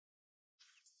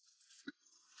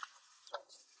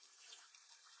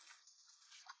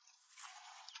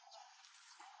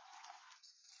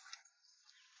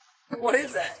What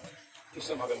is that? Just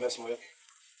something I've been messing with.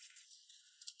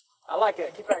 I like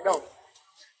it. Keep that going.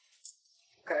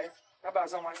 Okay. How about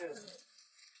something like this?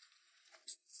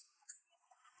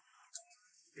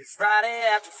 It's Friday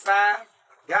after 5.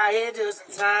 Got here just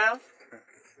in time.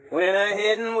 Went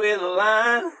ahead with a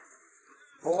line.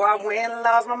 Before I went and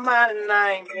lost my mind, and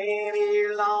I ain't been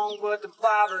here long, but the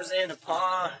bobber's in the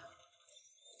pond.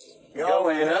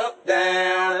 Going up,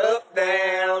 down, up,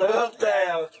 down, up,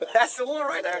 down. That's the one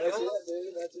right there. That's it,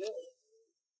 dude. That's it.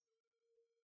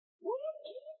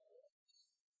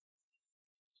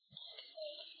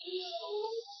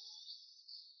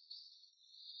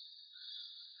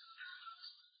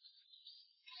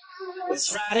 It's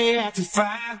Friday after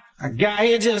 5. I got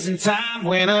here just in time.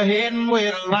 Went ahead and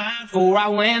with a line. Before I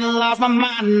went and lost my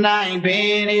mind, and I ain't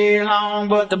been here long,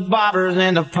 but the bobber's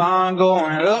in the pond.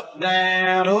 Going up,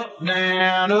 down, up,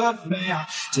 down, up, down.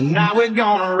 Tonight we're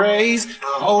gonna raise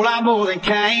a whole lot more than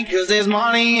cane, 'cause there's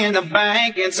money in the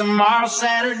bank, and tomorrow's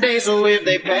Saturday. So if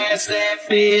they pass that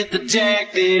fifth, the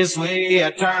jack this way,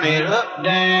 I turn it up,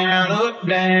 down, up,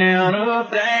 down,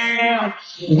 up, down.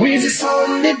 We're just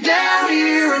holding it down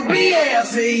here in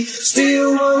BFE,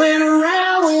 still rolling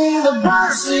around with a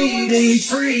bar CD,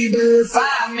 free but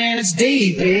 5 minutes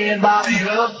deep, head bobbing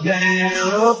up, down,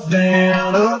 up,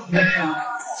 down, up, down.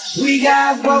 We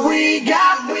got what we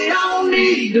got, we don't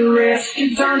need the rest.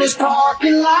 Can turn this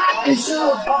parking lot into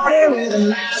a party with a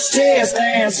nice chest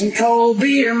and some cold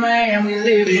beer, man. We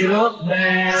live it up,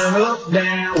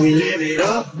 down, we live it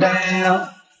up, down,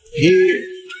 here.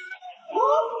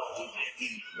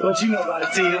 What you know about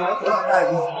it, Tina?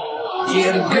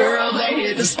 Yeah, the girl, they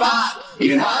hit the spot.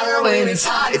 Even hotter when it's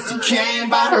hot. If you can,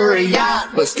 buy her a yacht.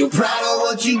 But still proud of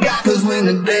what you got, 'cause when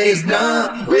the day's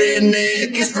done,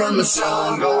 redneck is from the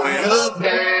sun. Going up,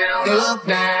 down, up,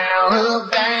 down,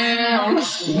 up, down.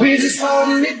 We're just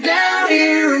holding it down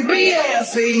here in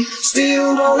BFE,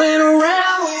 still rolling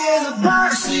around with a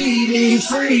bar CD,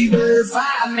 free bird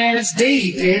 5 minutes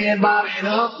deep, head bobbing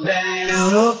up,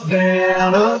 down, up,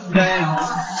 down, up, down.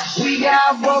 We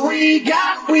got what we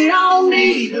got, we don't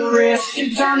need the rest.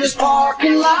 Can turn this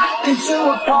parking lot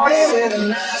into a party with a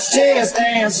nice chest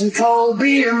and some cold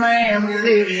beer, man. We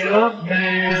live it up,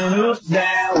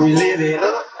 down, we live it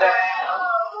up, down,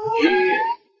 yeah.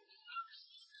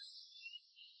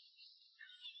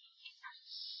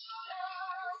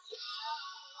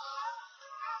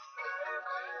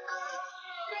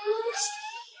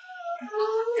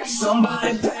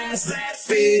 Somebody pass that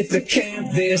fifth, the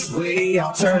camp this way.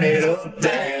 I'll turn it up,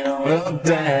 down, up,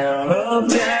 down, up,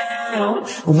 down.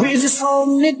 We're just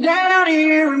holding it down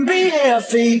here in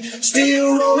BFE,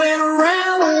 still rolling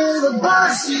around with a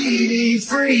bar CD,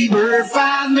 free bird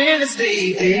 5 minutes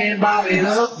deep, head bobbing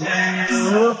up,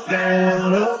 down, up,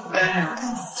 down, up, down.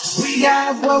 We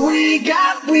got what we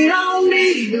got, we don't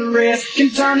need the rest. Can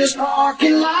turn this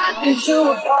parking lot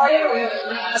into a party with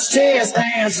a nice chest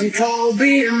and some cold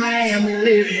beer, man. We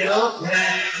live it up,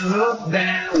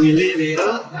 down, we live it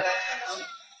up, down,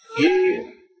 yeah.